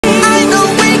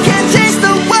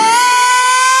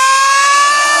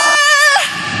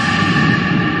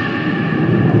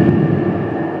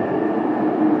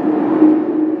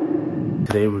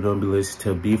we're gonna be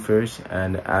listening to Be First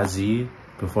and ATEEZ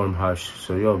perform Hush.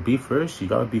 So yo, be first. You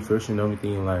gotta be first in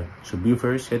everything in life. So be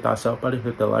first. Hit that sub button.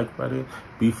 Hit the like button.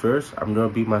 Be first. I'm gonna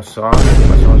beat my song.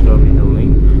 My song's gonna be the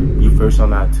link. Be first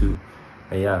on that too.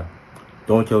 And yeah,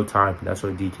 don't kill time. That's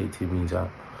what DKT means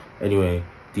out. Anyway,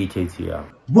 DKT out.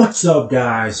 What's up,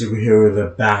 guys? We're here with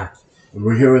the back. And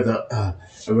we're here with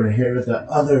the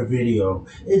other video.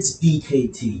 It's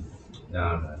DKT.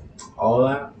 Nah, man. All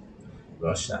that,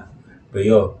 rush that. But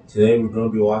yo, today we're gonna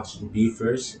be watching Be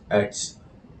First X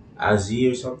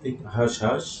ATEEZ or something. Hush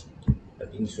Hush. I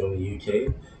think it's from the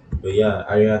UK. But yeah,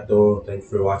 arigato. Thank you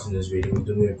for watching this video.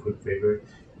 Do me a quick favor.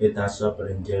 Hit that sub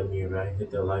button, get me right.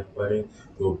 Hit the like button.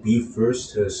 Go Be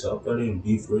First to the sub button and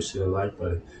Be First to the like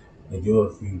button. And yo,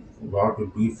 if you rock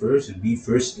with Be First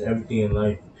in everything in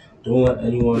life. Don't let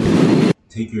anyone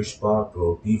take your spot,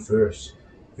 bro. Be first.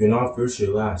 If you're not first,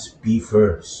 you're last. Be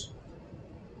first.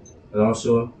 And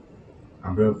also,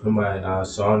 I'm gonna put my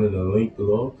song in the link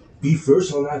below. Be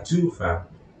first on that too, fam.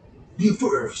 Be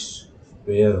first.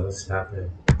 But yeah, let's tap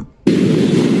in.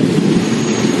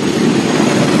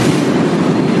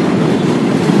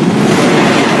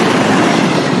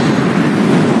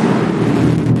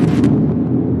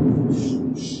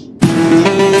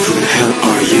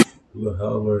 Who the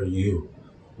hell are you?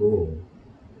 Oh,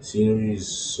 scenery is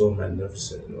so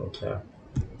magnificent, okay?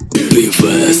 Be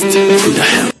first. Who the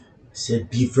hell? I said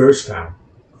be first, fam.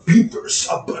 Be first,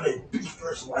 sub button. Be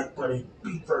first, like button.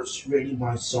 Be first, rating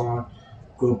my song.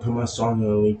 Go put my song in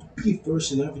the link. Be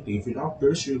first in everything. If you're not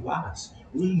first, you're last.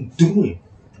 What are you doing?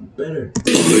 You better. Are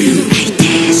you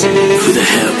ATEEZ? Who the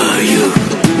hell are you?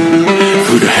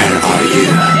 Who the hell are you?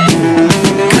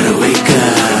 Gotta wake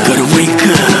up. Gotta wake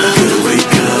up. Gotta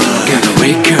wake up. Gotta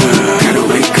wake up. Gotta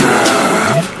wake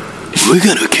up. We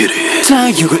gotta get it. 太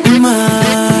陽が今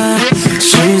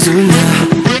沈んだ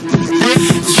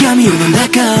闇夜の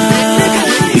中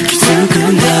息づく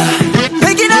んだ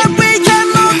Wake it up, we got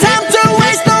no time to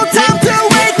waste, no time to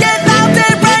wait. Get out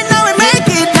there right now and make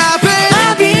it happen.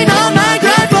 I've been on my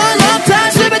grind for a long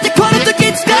time. 全てこの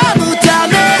時掴むた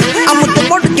め I want the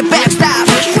more to get backstab.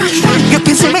 You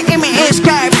can see me in my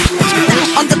escape.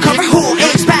 Undercover, who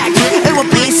expect? It will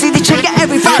be easy to check out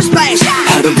every first place.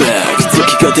 Out of back,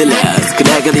 時が照らす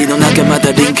暗がりの中ま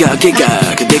た輪郭がで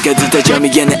かずたじゃ見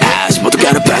えない足元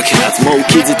から爆発もう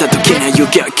気づいた時に You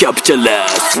get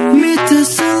captureless 満た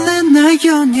されない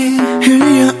ように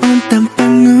흘려온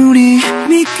땀방울이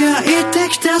미가 이때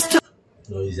きた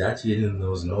No, he's actually hitting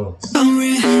those notes. I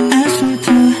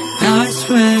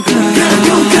swear, gotta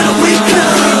go, gotta wake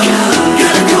up.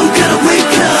 Gotta go, gotta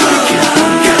wake up.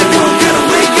 Gotta go, gotta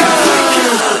wake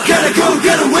up. Gotta go,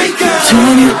 gotta wake up.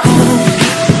 Turn you on,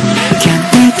 can't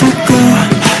wait to go.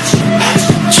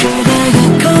 주변에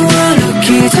거울을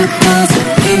기다려서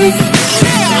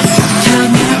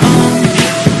Turn you on,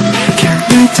 can't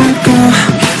wait to go.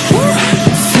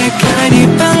 색깔이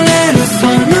빨래로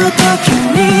손을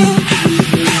덮이니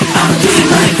I'll do it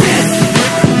like this.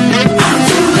 I'll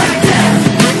do it like that.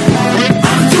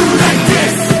 I'll do it like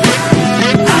this.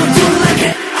 I'll do it like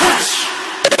it. Hush.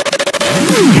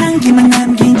 향기만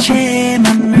남긴 채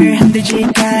맘을 흔들지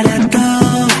않아도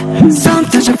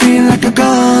Sometimes I feel like a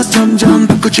ghost. 점점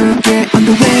바꿔줄게 on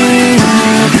the way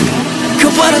up.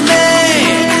 Come what I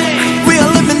made. We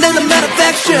are living in a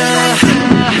manufacture.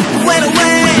 Wait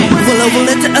away. Will I will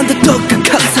let the underdog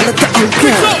cut 살았다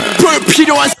again.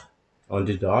 필요한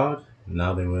Underdog,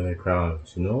 now they win their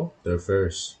crowns, you know? They're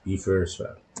first. Be first,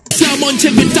 man. Who is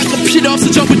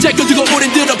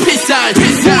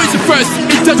the first?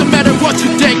 It doesn't matter what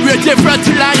you think, we're different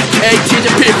to life. ATEEZ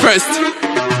and Be First.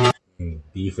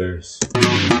 Be first.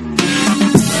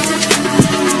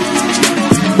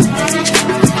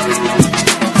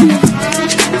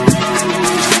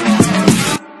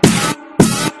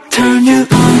 Turn you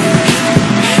on,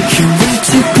 you want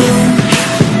to go.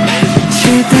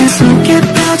 시대 속에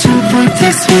빠져볼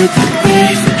this way that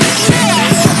wave.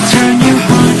 Turn you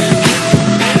on,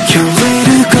 you're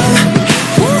ready to go.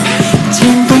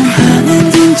 진동하는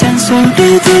긴장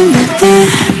소리 들릴 때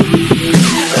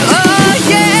Oh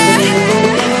yeah,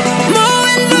 뭐해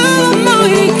누워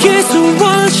뭐해 계속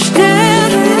watch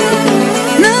that.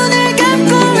 눈을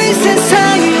감고 이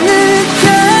세상이 느껴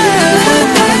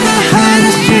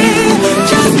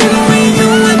Just the way you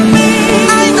and me.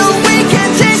 I know we can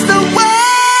taste the world.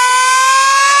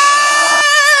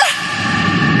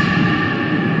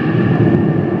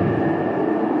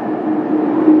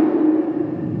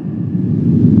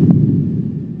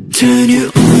 Turn you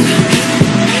on,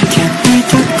 can't wait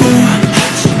to go.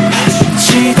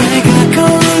 시대가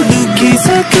거울을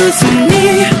기사거스니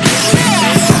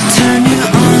Turn you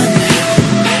on,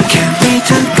 can't wait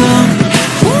to go.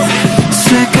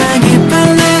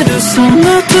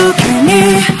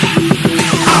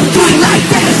 I'm doing like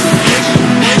this.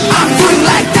 I'm doing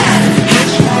like that.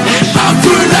 I'm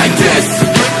doing like this.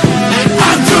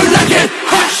 I'm doing like it.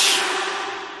 Hush.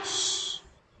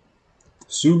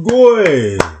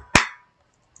 Sugoi.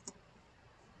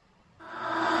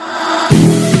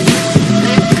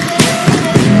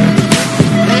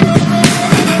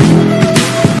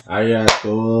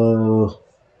 Arigato.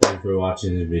 Thank you for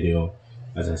watching this video.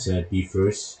 As I said, be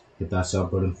first. Hit that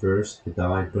sub button first. Hit that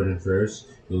like button first.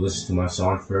 You'll listen to my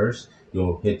song first.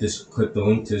 You'll click the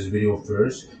link to this video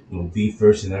first. You'll be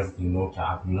first in everything. No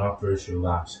cap. You're not first, you're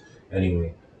last.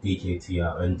 Anyway, DKT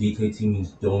out. And DKT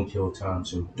means don't kill time.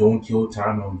 So don't kill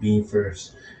time on being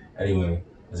first. Anyway,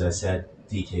 as I said,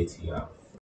 DKT out.